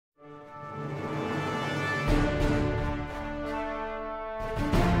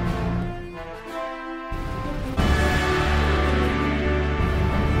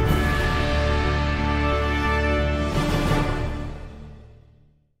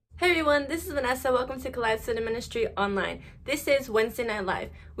everyone, this is Vanessa. Welcome to Collide Student Ministry Online. This is Wednesday Night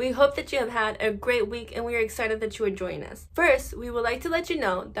Live. We hope that you have had a great week and we are excited that you are joining us. First, we would like to let you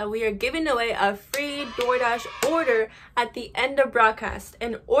know that we are giving away a free DoorDash order at the end of broadcast.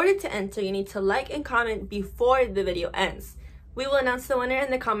 In order to enter, you need to like and comment before the video ends. We will announce the winner in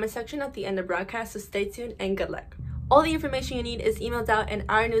the comment section at the end of broadcast, so stay tuned and good luck. All the information you need is emailed out in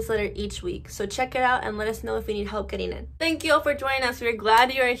our newsletter each week, so check it out and let us know if you need help getting in. Thank you all for joining us. We're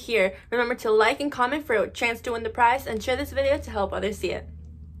glad you are here. Remember to like and comment for a chance to win the prize and share this video to help others see it.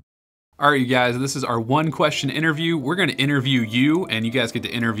 All right, you guys, this is our one question interview. We're gonna interview you and you guys get to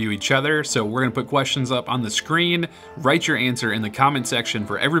interview each other. So we're gonna put questions up on the screen. Write your answer in the comment section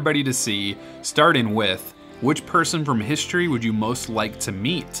for everybody to see, starting with, which person from history would you most like to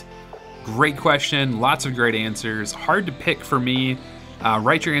meet? Great question, lots of great answers. Hard to pick for me.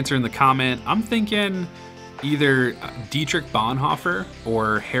 Write your answer in the comment. I'm thinking either Dietrich Bonhoeffer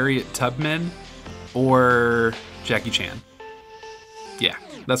or Harriet Tubman or Jackie Chan. Yeah,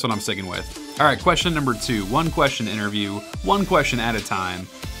 that's what I'm sticking with. All right, question number 2, one question interview, one question at a time.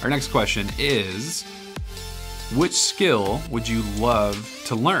 Our next question is, which skill would you love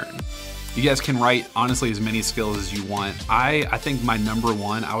to learn? You guys can write, honestly, as many skills as you want. I think my number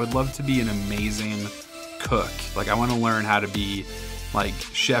one, I would love to be an amazing cook. Like, I wanna learn how to be like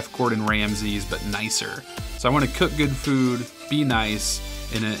Chef Gordon Ramsay's, but nicer. So I wanna cook good food, be nice,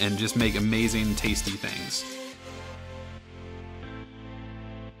 and just make amazing, tasty things.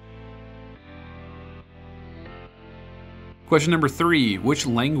 Question number 3, which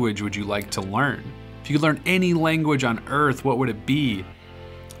language would you like to learn? If you could learn any language on earth, what would it be?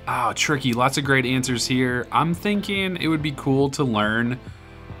 Oh, tricky, lots of great answers here. I'm thinking it would be cool to learn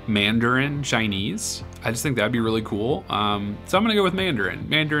Mandarin Chinese. I just think that'd be really cool. So I'm gonna go with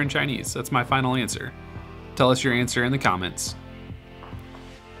Mandarin Chinese. That's my final answer. Tell us your answer in the comments.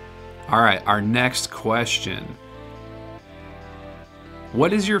 All right, our next question.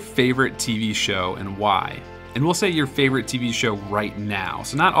 What is your favorite TV show and why? And we'll say your favorite TV show right now.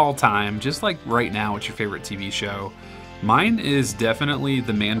 So not all time, just like right now, what's your favorite TV show? Mine is definitely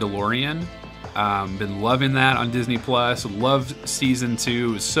The Mandalorian. Been loving that on Disney Plus. Loved season 2,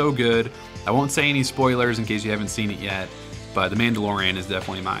 it was so good. I won't say any spoilers in case you haven't seen it yet, but The Mandalorian is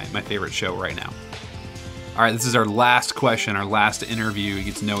definitely my favorite show right now. All right, this is our last question, our last interview. You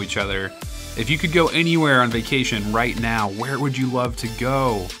get to know each other. If you could go anywhere on vacation right now, where would you love to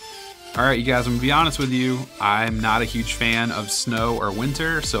go? All right, you guys, I'm gonna be honest with you. I'm not a huge fan of snow or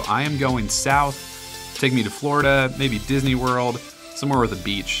winter, so I am going south. Take me to Florida, maybe Disney World, somewhere with a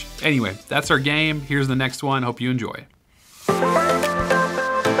beach. Anyway, that's our game. Here's the next one. Hope you enjoy.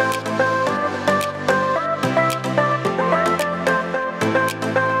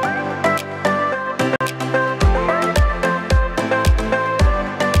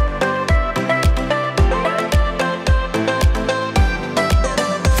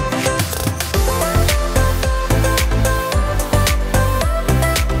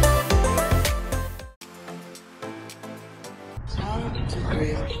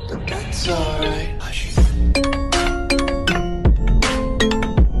 But that's alright.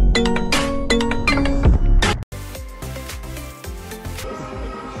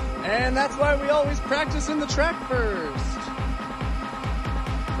 And that's why we always practice in the track first.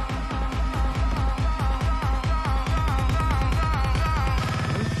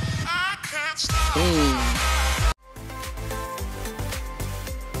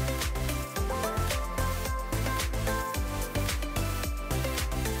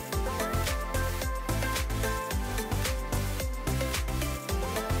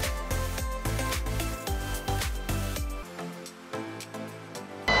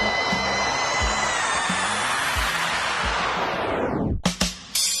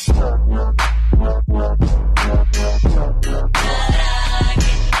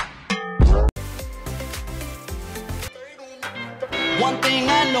 One thing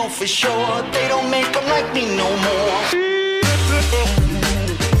I know for sure, they don't make them like me no more.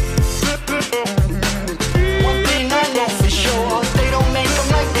 One thing I know for sure, they don't make them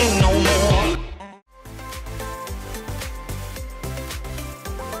like me no more.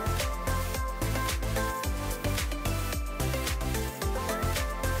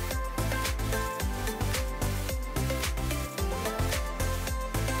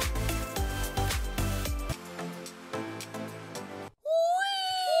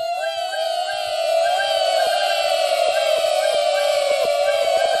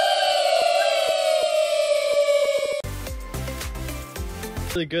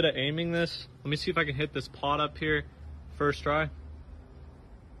 Really good at aiming this. Let me see if I can hit this pot up here. First try.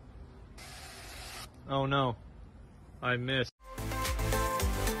 Oh no, I missed.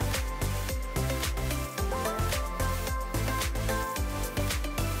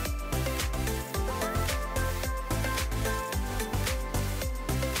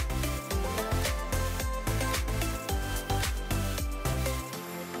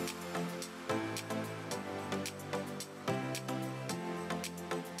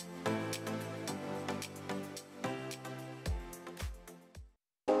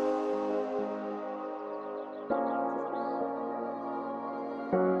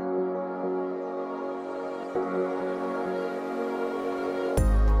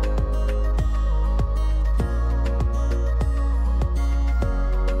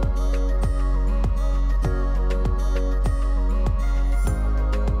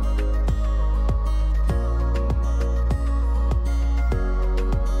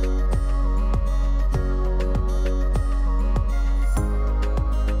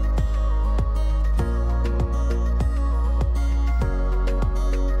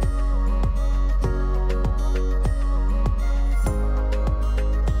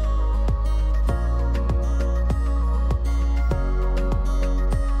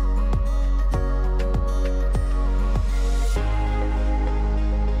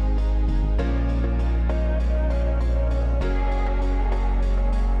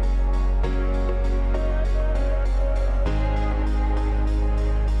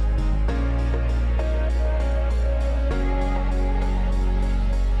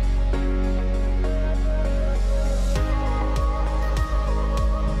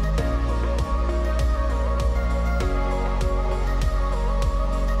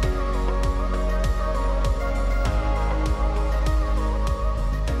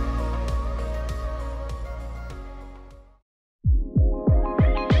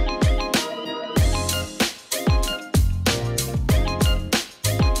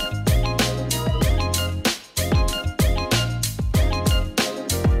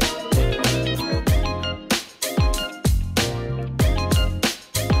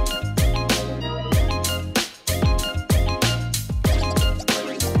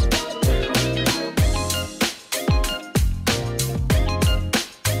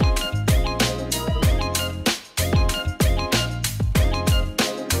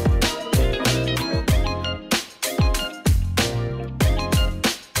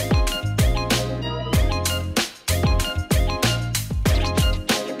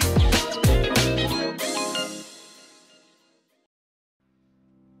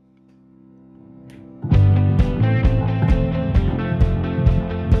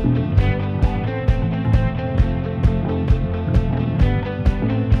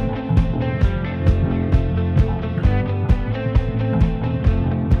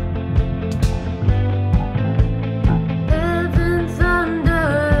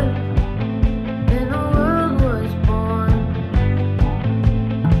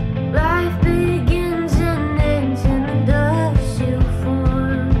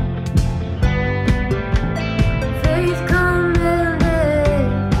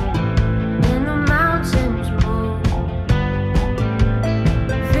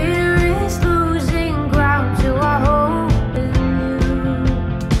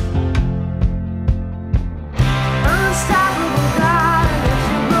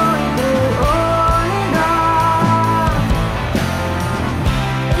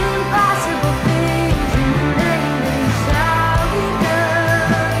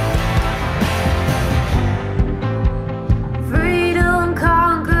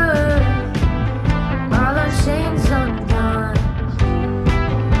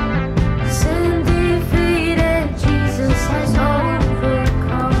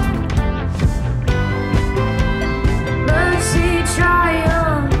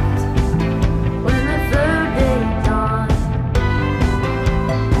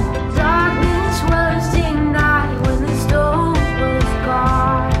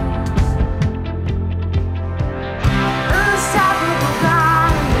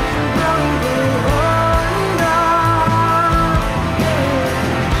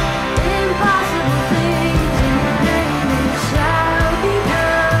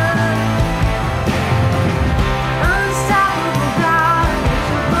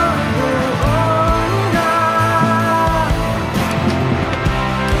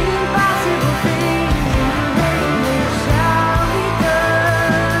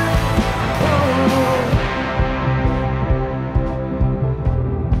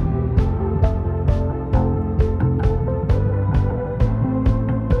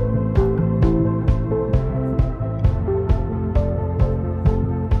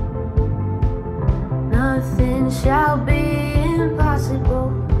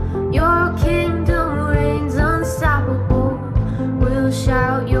 We'll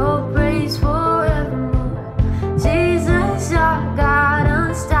shout your praise forevermore. Jesus, our God,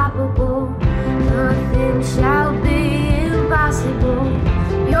 unstoppable. Nothing shall be impossible.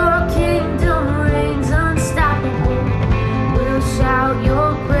 Your kingdom reigns unstoppable. We'll shout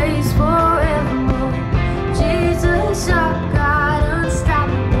your praise forevermore. Jesus, our God,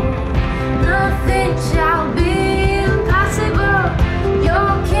 unstoppable. Nothing shall be impossible.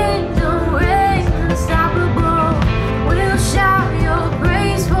 Your kingdom reigns unstoppable. We'll shout your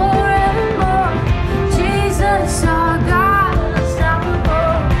praise forevermore. Jesus, our God,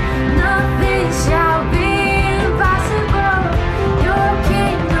 unstoppable. Nothing shall be impossible. Your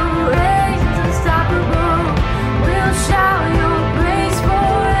kingdom reigns unstoppable. We'll shout your praise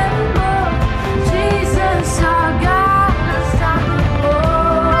forevermore. Jesus, our God, unstoppable.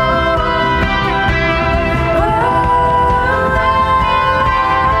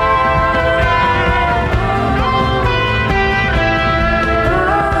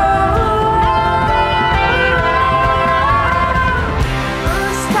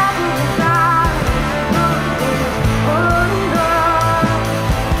 Unstoppable God,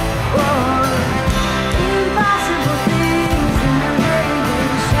 impossible things in the living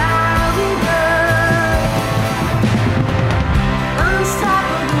shall be done.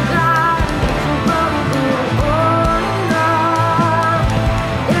 Unstoppable God,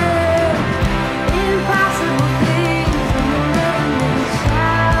 impossible things in the living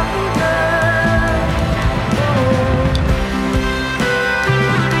shall be done.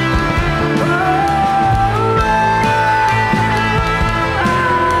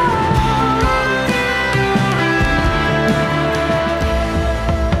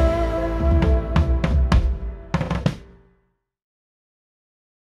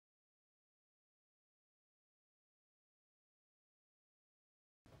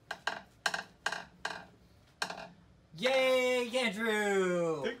 Yay,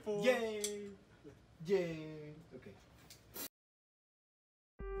 Andrew! Yay! Yay! Okay.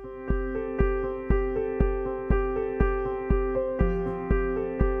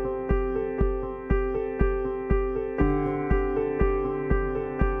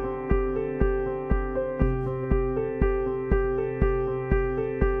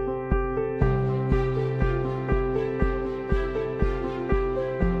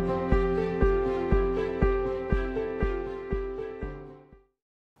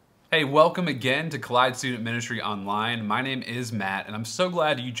 Hey, welcome again to Collide Student Ministry Online. My name is Matt, and I'm so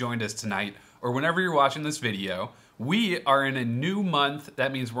glad you joined us tonight, or whenever you're watching this video. We are in a new month.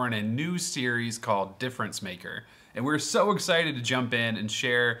 That means we're in a new series called Difference Maker. And we're so excited to jump in and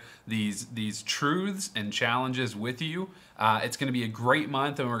share these truths and challenges with you. It's gonna be a great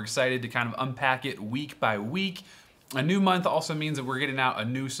month, and we're excited to kind of unpack it week by week. A new month also means that we're getting out a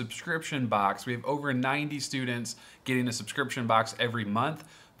new subscription box. We have over 90 students getting a subscription box every month.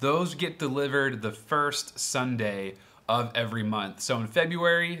 Those get delivered the first Sunday of every month. So in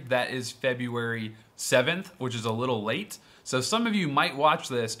February, that is February 7th, which is a little late. So some of you might watch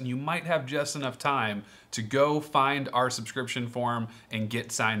this and you might have just enough time to go find our subscription form and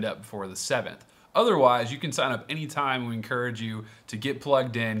get signed up for the 7th. Otherwise, you can sign up anytime. We encourage you to get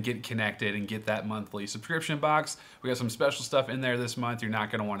plugged in, get connected, and get that monthly subscription box. We got some special stuff in there this month you're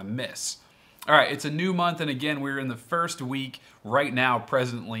not gonna wanna miss. All right, it's a new month, and again, we're in the first week right now,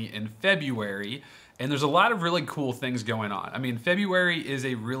 presently in February, and there's a lot of really cool things going on. I mean, February is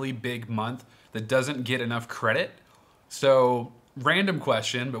a really big month that doesn't get enough credit. So, random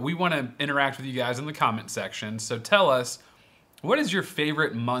question, but we want to interact with you guys in the comment section. So tell us, what is your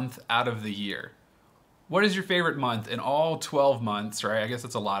favorite month out of the year? What is your favorite month in all 12 months, right? I guess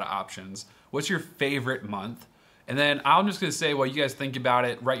that's a lot of options. What's your favorite month? And then I'm just gonna say while you guys think about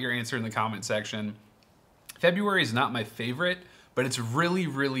it, write your answer in the comment section. February is not my favorite, but it's really,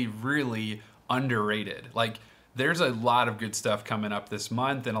 really, really underrated. Like, there's a lot of good stuff coming up this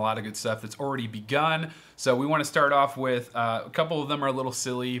month and a lot of good stuff that's already begun. So we wanna start off with, a couple of them are a little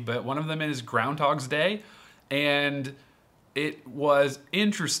silly, but one of them is Groundhog's Day. And it was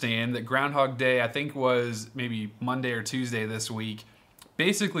interesting that Groundhog Day, I think was maybe Monday or Tuesday this week,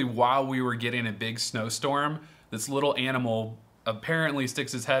 basically while we were getting a big snowstorm, this little animal apparently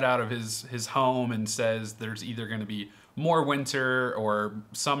sticks his head out of his home and says there's either gonna be more winter or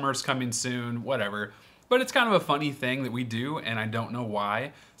summer's coming soon, whatever. But it's kind of a funny thing that we do, and I don't know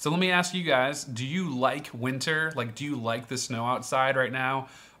why. So let me ask you guys, do you like winter? Like, do you like the snow outside right now?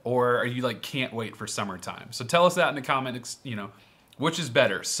 Or are you like, can't wait for summertime? So tell us that in the comments, you know, which is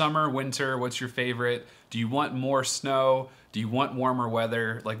better, summer, winter, what's your favorite? Do you want more snow? Do you want warmer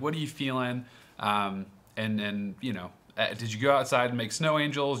weather? Like, what are you feeling? And you know, did you go outside and make snow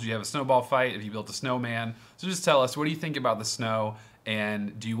angels? Do you have a snowball fight? Have you built a snowman? So just tell us, what do you think about the snow?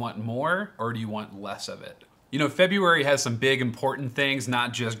 And do you want more or do you want less of it? You know, February has some big important things,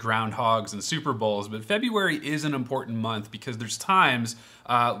 not just groundhogs and Super Bowls, but February is an important month because there's times,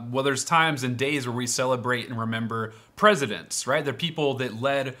 there's times and days where we celebrate and remember presidents, right? They're people that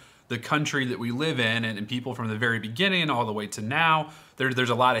led the country that we live in, and people from the very beginning all the way to now. There's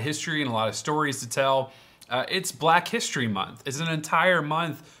a lot of history and a lot of stories to tell. It's Black History Month. It's an entire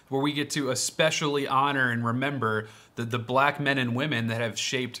month where we get to especially honor and remember the black men and women that have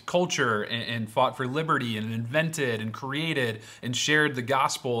shaped culture and fought for liberty and invented and created and shared the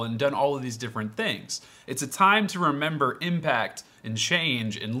gospel and done all of these different things. It's a time to remember impact and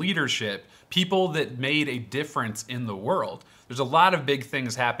change and leadership, people that made a difference in the world. There's a lot of big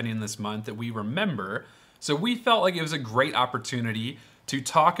things happening this month that we remember, so we felt like it was a great opportunity to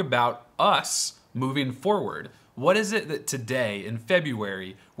talk about us moving forward. What is it that today in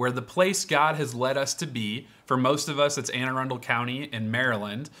February, where the place God has led us to be, for most of us it's Anne Arundel County in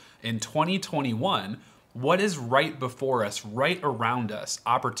Maryland, in 2021, what is right before us, right around us?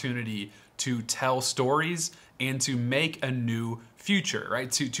 Opportunity to tell stories and to make a new future,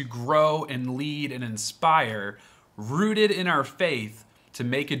 right? To grow and lead and inspire, rooted in our faith to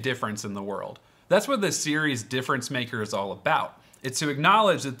make a difference in the world. That's what this series Difference Maker is all about. It's to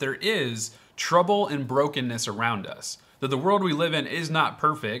acknowledge that there is trouble and brokenness around us, that the world we live in is not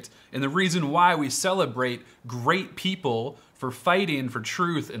perfect, and the reason why we celebrate great people for fighting for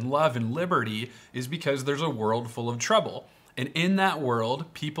truth and love and liberty is because there's a world full of trouble. And in that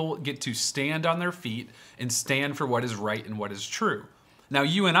world, people get to stand on their feet and stand for what is right and what is true. Now,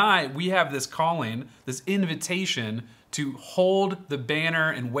 you and I, we have this calling, this invitation to hold the banner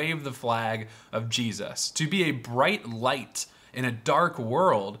and wave the flag of Jesus, to be a bright light in a dark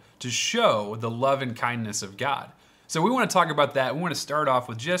world to show the love and kindness of God. So we want to talk about that. We want to start off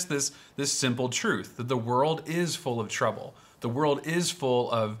with just this simple truth, that the world is full of trouble. The world is full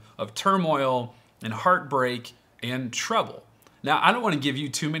of turmoil and heartbreak and trouble. Now, I don't want to give you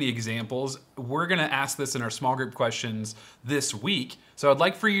too many examples. We're going to ask this in our small group questions this week. So I'd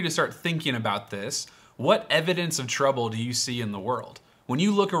like for you to start thinking about this. What evidence of trouble do you see in the world? When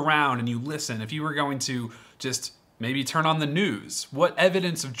you look around and you listen, if you were going to just maybe turn on the news, what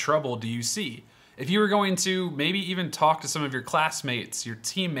evidence of trouble do you see? If you were going to maybe even talk to some of your classmates, your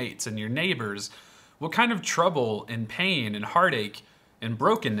teammates, and your neighbors, what kind of trouble and pain and heartache and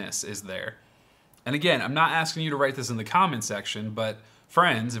brokenness is there? And again, I'm not asking you to write this in the comment section, but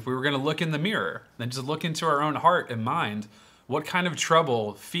friends, if we were going to look in the mirror, then just look into our own heart and mind, what kind of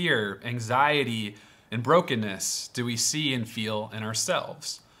trouble, fear, anxiety, and brokenness do we see and feel in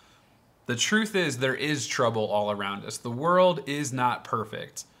ourselves? The truth is there is trouble all around us. The world is not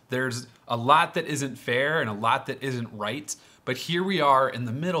perfect. There's a lot that isn't fair and a lot that isn't right, but here we are in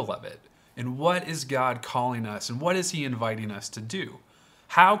the middle of it. And what is God calling us and what is He inviting us to do?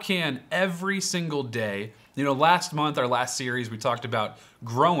 How can every single day, last month, our last series, we talked about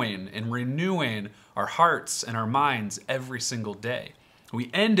growing and renewing our hearts and our minds every single day.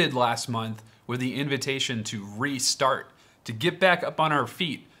 We ended last month with the invitation to restart, to get back up on our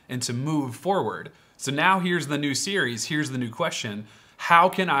feet and to move forward. So now here's the new series, here's the new question. How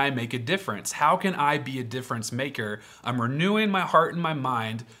can I make a difference? How can I be a difference maker? I'm renewing my heart and my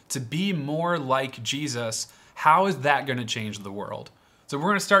mind to be more like Jesus. How is that going to change the world? So we're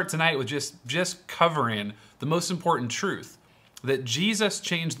going to start tonight with just covering the most important truth, that Jesus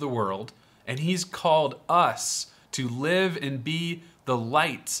changed the world and He's called us to live and be the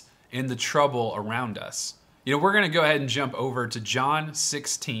light in the trouble around us. We're going to go ahead and jump over to John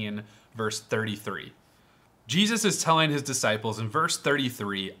 16, verse 33. Jesus is telling His disciples in verse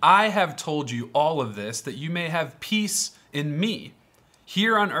 33, I have told you all of this that you may have peace in me.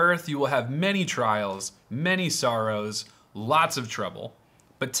 Here on earth you will have many trials, many sorrows, lots of trouble.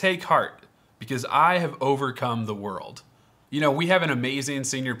 But take heart, because I have overcome the world. We have an amazing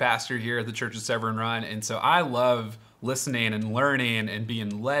senior pastor here at the Church of Severn Run, and so I love listening and learning and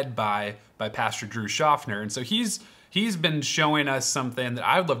being led by Pastor Drew Schaffner. And so he's been showing us something that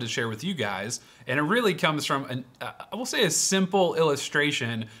I would love to share with you guys, and it really comes from, I will say, a simple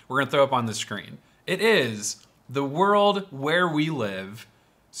illustration we're going to throw up on the screen. It is the world where we live,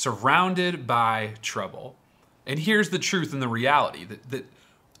 surrounded by trouble. And here's the truth and the reality, that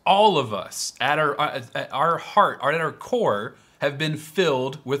all of us at our heart, at our core, have been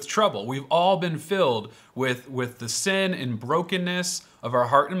filled with trouble. We've all been filled with the sin and brokenness of our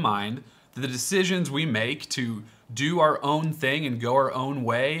heart and mind, the decisions we make to do our own thing and go our own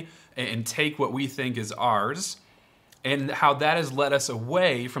way and take what we think is ours, and how that has led us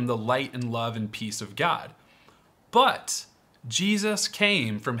away from the light and love and peace of God. But Jesus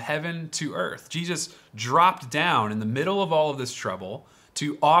came from heaven to earth. Jesus dropped down in the middle of all of this trouble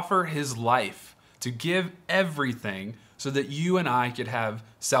to offer his life, to give everything so that you and I could have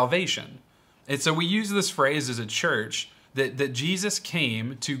salvation. And so we use this phrase as a church that Jesus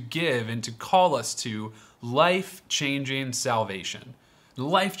came to give and to call us to life-changing salvation.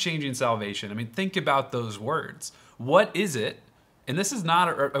 Life-changing salvation. I mean, think about those words. What is it? And this is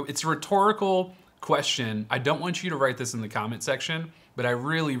not, it's a rhetorical question. I don't want you to write this in the comment section, but I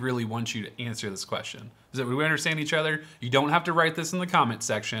really, really want you to answer this question. Is that we understand each other? You don't have to write this in the comment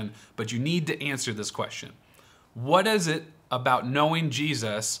section, but you need to answer this question. What is it about knowing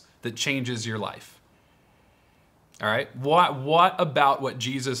Jesus that changes your life? All right, what about what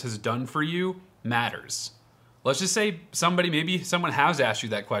Jesus has done for you matters? Let's just say maybe someone has asked you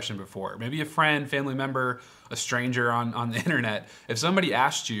that question before. Maybe a friend, family member, a stranger on the internet. If somebody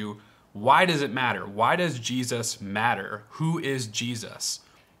asked you, why does it matter? Why does Jesus matter? Who is Jesus?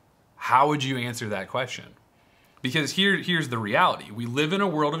 How would you answer that question? Because here's the reality. We live in a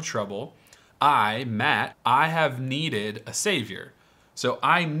world of trouble. Matt, I have needed a savior. So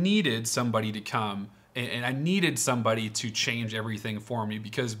I needed somebody to come and I needed somebody to change everything for me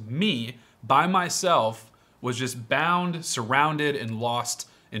because me, by myself, was just bound, surrounded, and lost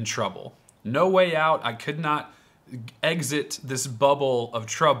in trouble. No way out. I could not exit this bubble of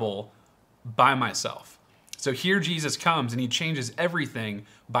trouble by myself. So here Jesus comes and he changes everything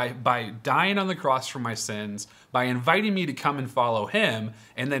by dying on the cross for my sins, by inviting me to come and follow him,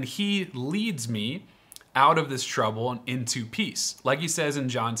 and then he leads me out of this trouble and into peace. Like he says in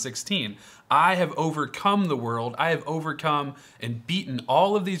John 16, I have overcome the world. I have overcome and beaten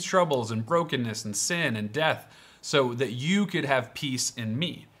all of these troubles and brokenness and sin and death so that you could have peace in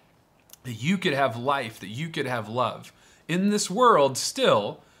me, that you could have life, that you could have love. In this world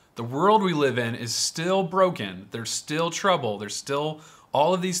still, the world we live in is still broken. There's still trouble. There's still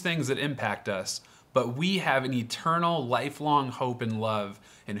all of these things that impact us, but we have an eternal, lifelong hope and love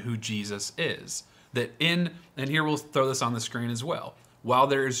in who Jesus is. And here we'll throw this on the screen as well. While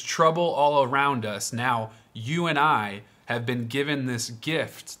there is trouble all around us, now you and I have been given this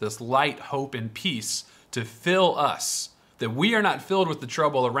gift, this light, hope, and peace to fill us. That we are not filled with the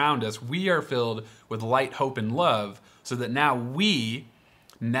trouble around us. We are filled with light, hope, and love so that now we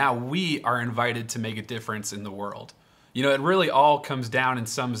are invited to make a difference in the world. You know, it really all comes down and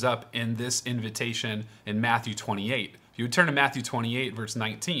sums up in this invitation in Matthew 28. If you would turn to Matthew 28, verse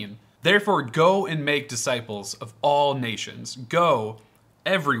 19. Therefore, go and make disciples of all nations. Go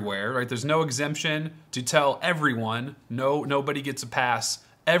everywhere, right? There's no exemption to tell everyone. Nobody gets a pass.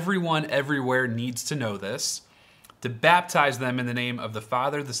 Everyone everywhere needs to know this. To baptize them in the name of the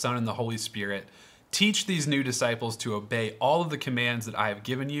Father, the Son, and the Holy Spirit. Teach these new disciples to obey all of the commands that I have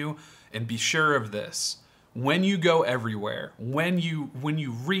given you, and be sure of this. When you go everywhere, when you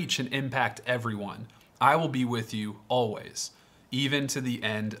reach and impact everyone, I will be with you always, even to the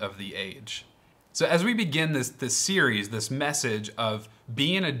end of the age. So as we begin this series, this message of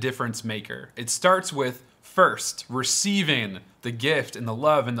being a difference maker, it starts with first receiving the gift and the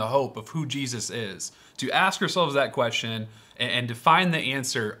love and the hope of who Jesus is. To ask ourselves that question and to find the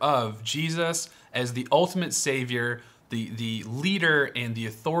answer of Jesus as the ultimate Savior, the leader and the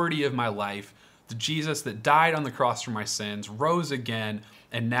authority of my life, the Jesus that died on the cross for my sins, rose again,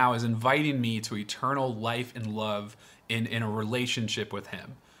 and now is inviting me to eternal life and love in a relationship with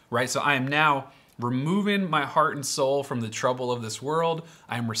him, right? So I am now removing my heart and soul from the trouble of this world.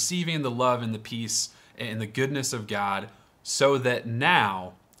 I am receiving the love and the peace and the goodness of God so that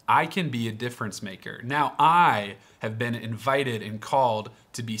now I can be a difference maker. Now I have been invited and called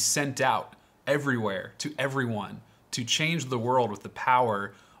to be sent out everywhere to everyone to change the world with the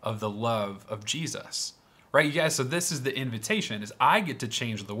power of the love of Jesus, right? You guys, so this is the invitation, is I get to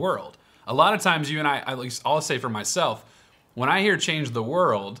change the world. A lot of times you and I, at least I'll say for myself, when I hear change the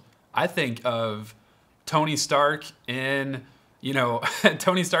world, I think of Tony Stark in,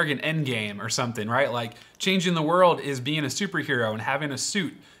 Tony Stark in Endgame or something, right? Like changing the world is being a superhero and having a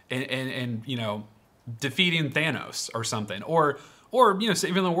suit and defeating Thanos or something. Or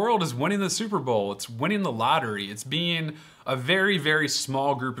saving the world is winning the Super Bowl. It's winning the lottery. It's being a very, very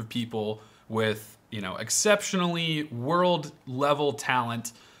small group of people with, exceptionally world level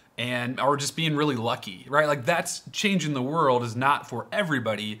talent or just being really lucky, right? Like that's changing the world is not for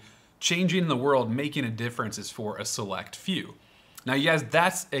everybody. Changing the world, making a difference is for a select few. Now, you guys,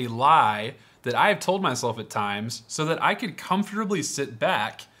 that's a lie that I have told myself at times so that I could comfortably sit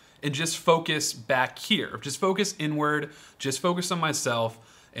back and just focus back here. Just focus inward, just focus on myself,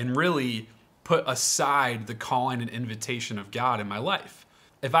 and really put aside the calling and invitation of God in my life.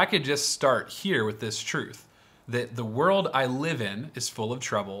 If I could just start here with this truth, that the world I live in is full of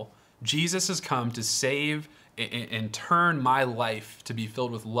trouble. Jesus has come to save and turn my life to be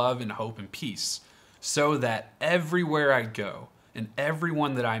filled with love and hope and peace, so that everywhere I go and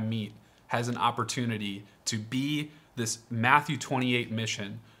everyone that I meet has an opportunity to be this Matthew 28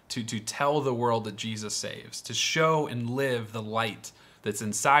 mission, to tell the world that Jesus saves, to show and live the light that's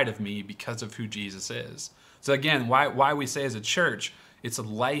inside of me because of who Jesus is. So again, why we say as a church, it's a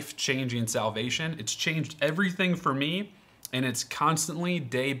life-changing salvation. It's changed everything for me, and it's constantly,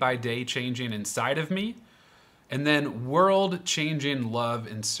 day by day, changing inside of me. And then world-changing love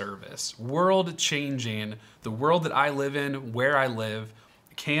and service. World-changing, the world that I live in, where I live,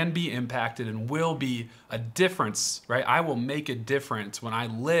 can be impacted and will be a difference, right? I will make a difference when I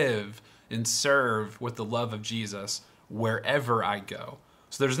live and serve with the love of Jesus wherever I go.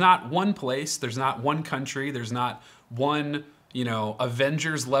 So there's not one place, there's not one country, there's not one,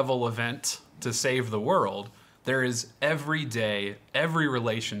 Avengers level event to save the world. There is every day, every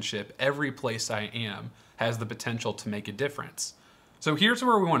relationship, every place I am has the potential to make a difference. So here's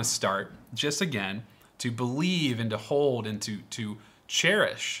where we want to start, just again, to believe and to hold and to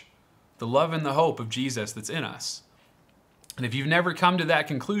cherish the love and the hope of Jesus that's in us. And if you've never come to that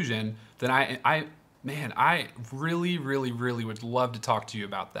conclusion, then I really, really, really would love to talk to you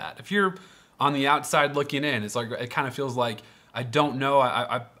about that. If you're on the outside looking in, it's like, it kind of feels like, I don't know,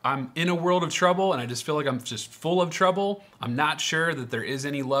 I'm in a world of trouble and I just feel like I'm just full of trouble. I'm not sure that there is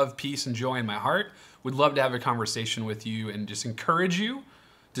any love, peace, and joy in my heart. Would love to have a conversation with you and just encourage you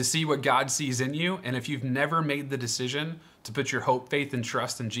to see what God sees in you. And if you've never made the decision to put your hope, faith, and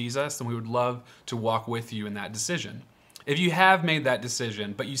trust in Jesus, then we would love to walk with you in that decision. If you have made that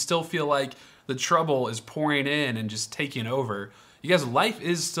decision, but you still feel like the trouble is pouring in and just taking over, you guys, life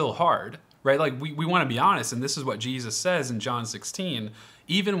is still hard, right? Like we want to be honest, and this is what Jesus says in John 16.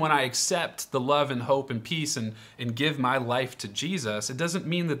 Even when I accept the love and hope and peace and give my life to Jesus, it doesn't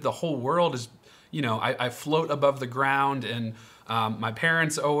mean that the whole world is, I float above the ground and my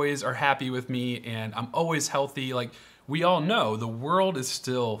parents always are happy with me and I'm always healthy. Like we all know the world is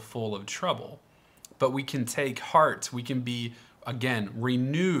still full of trouble, but we can take heart. We can be, again,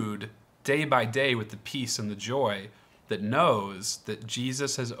 renewed day by day with the peace and the joy that knows that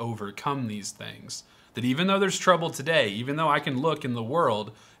Jesus has overcome these things. That even though there's trouble today, even though I can look in the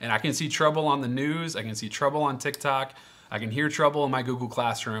world and I can see trouble on the news, I can see trouble on TikTok, I can hear trouble in my Google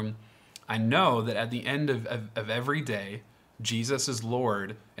Classroom, I know that at the end of every day, Jesus is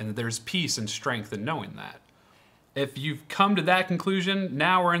Lord and that there's peace and strength in knowing that. If you've come to that conclusion,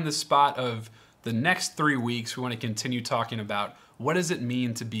 now we're in the spot of the next 3 weeks, we want to continue talking about what does it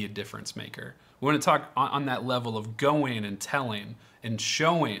mean to be a difference maker. We want to talk on that level of going and telling and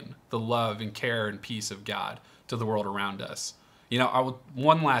showing the love and care and peace of God to the world around us.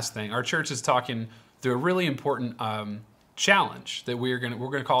 One last thing. Our church is talking through a really important challenge that we're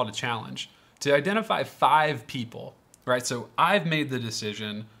gonna call it a challenge to identify 5 people. Right? So I've made the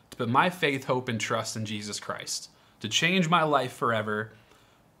decision to put my faith, hope, and trust in Jesus Christ to change my life forever.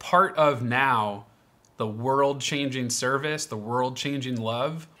 Part of now the world-changing service, the world-changing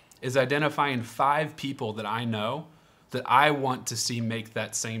love, is identifying 5 people that I know that I want to see make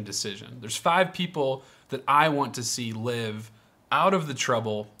that same decision. There's 5 people that I want to see live out of the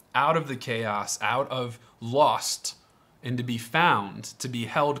trouble, out of the chaos, out of lost, and to be found, to be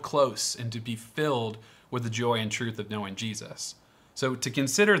held close, and to be filled with the joy and truth of knowing Jesus. So to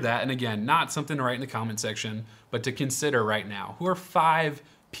consider that, and again, not something to write in the comment section, but to consider right now, who are 5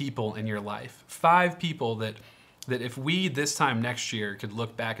 people in your life? 5 people that if we this time next year could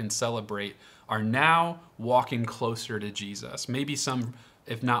look back and celebrate are now walking closer to Jesus. Maybe some,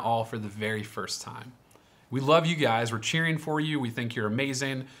 if not all, for the very first time. We love you guys. We're cheering for you. We think you're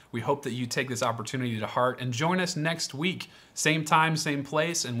amazing. We hope that you take this opportunity to heart and join us next week. Same time, same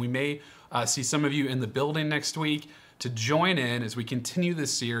place, and we may see some of you in the building next week to join in as we continue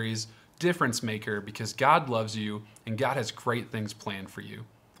this series, Difference Maker, because God loves you and God has great things planned for you.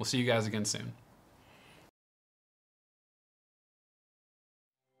 We'll see you guys again soon.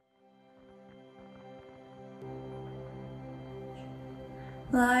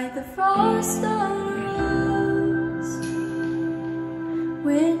 Like the frost on a rose,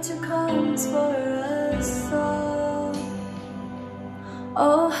 winter comes for us all.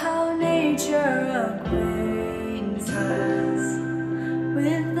 Oh, how nature acquaints us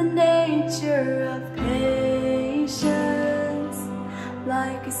with the nature of patience.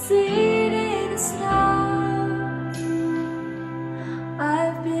 Like a seed in the snow,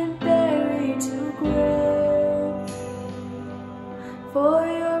 I've been buried to grow. For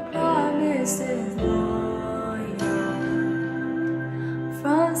your promise is loyal,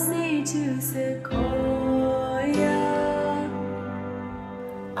 from sea to sequoia.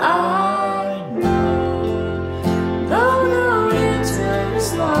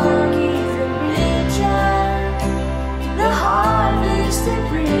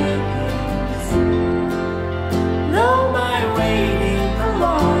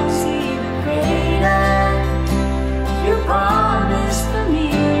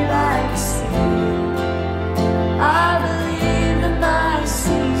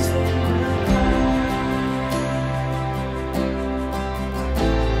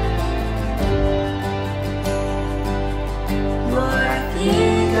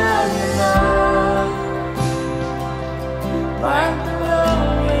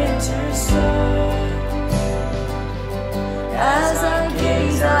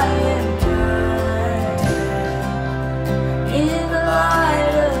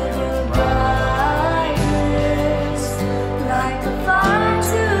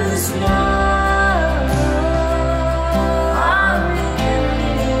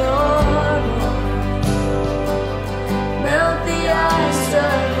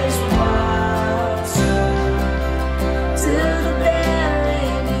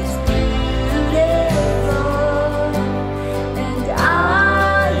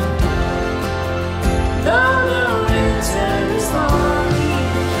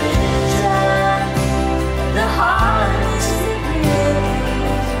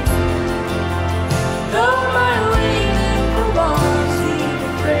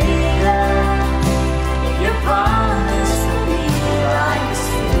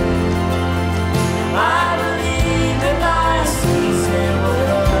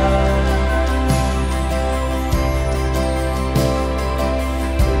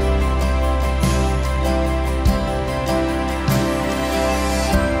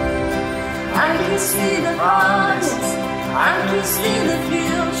 can see the promise, I can see the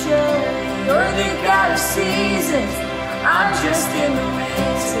future. You're the God of seasons, I'm just in the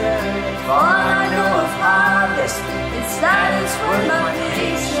winter. All I know of harvest, it's that it's worth my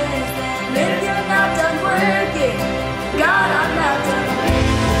patience. And if you're not done working, God, I'm not done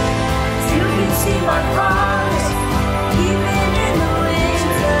waiting. You can see my promise, even in the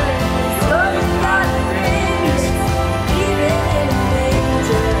winter. You're the God that brings, even in the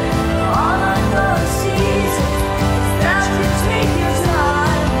danger. All I know is seasons, that you take your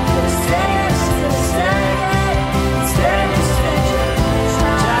time. Just stand, just stand, stand, stand your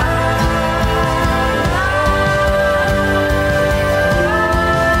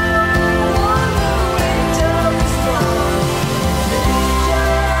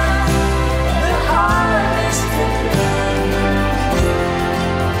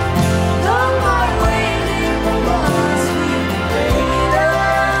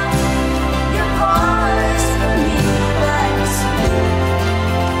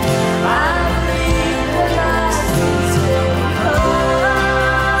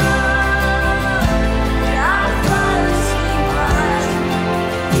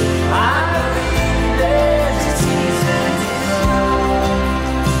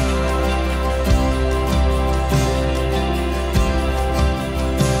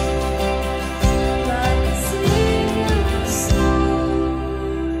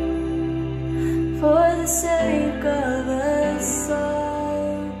for the sake of a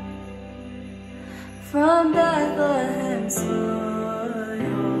song from Bethlehem's soil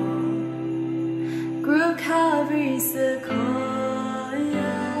grew Calvary's sequoia.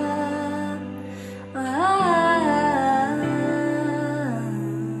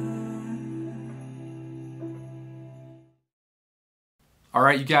 All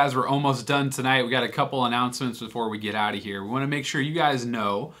right, you guys, we're almost done tonight. We got a couple announcements before we get out of here. We want to make sure you guys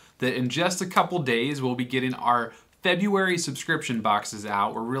know that in just a couple days, we'll be getting our February subscription boxes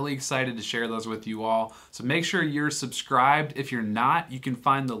out. We're really excited to share those with you all. So make sure you're subscribed. If you're not, you can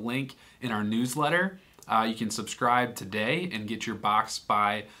find the link in our newsletter. You can subscribe today and get your box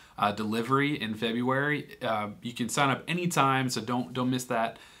by delivery in February. You can sign up anytime, so don't miss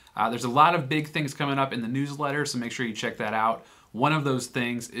that. There's a lot of big things coming up in the newsletter, so make sure you check that out. One of those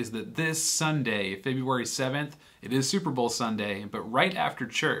things is that this Sunday, February 7th, it is Super Bowl Sunday, but right after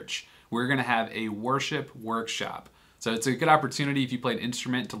church, we're gonna have a worship workshop. So it's a good opportunity if you play an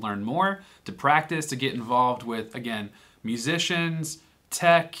instrument to learn more, to practice, to get involved with, again, musicians,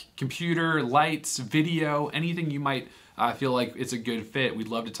 tech, computer, lights, video, anything you might feel like it's a good fit. We'd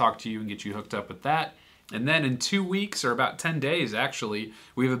love to talk to you and get you hooked up with that. And then in 2 weeks, or about 10 days actually,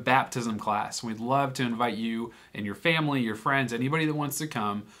 we have a baptism class. We'd love to invite you and your family, your friends, anybody that wants to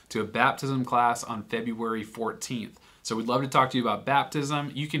come to a baptism class on February 14th. So we'd love to talk to you about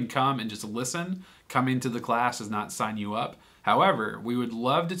baptism. You can come and just listen. Coming to the class does not sign you up. However, we would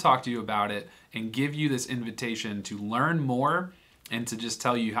love to talk to you about it and give you this invitation to learn more and to just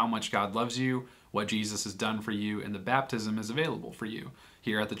tell you how much God loves you, what Jesus has done for you, and the baptism is available for you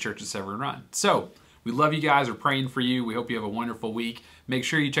here at the Church of Severn Run. So, we love you guys. We're praying for you. We hope you have a wonderful week. Make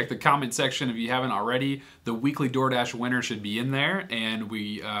sure you check the comment section if you haven't already. The weekly DoorDash winner should be in there, and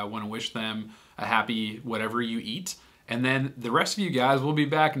we want to wish them a happy whatever you eat. And then the rest of you guys will be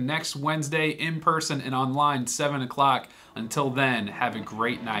back next Wednesday in person and online, 7 o'clock. Until then, have a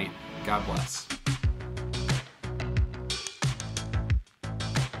great night. God bless.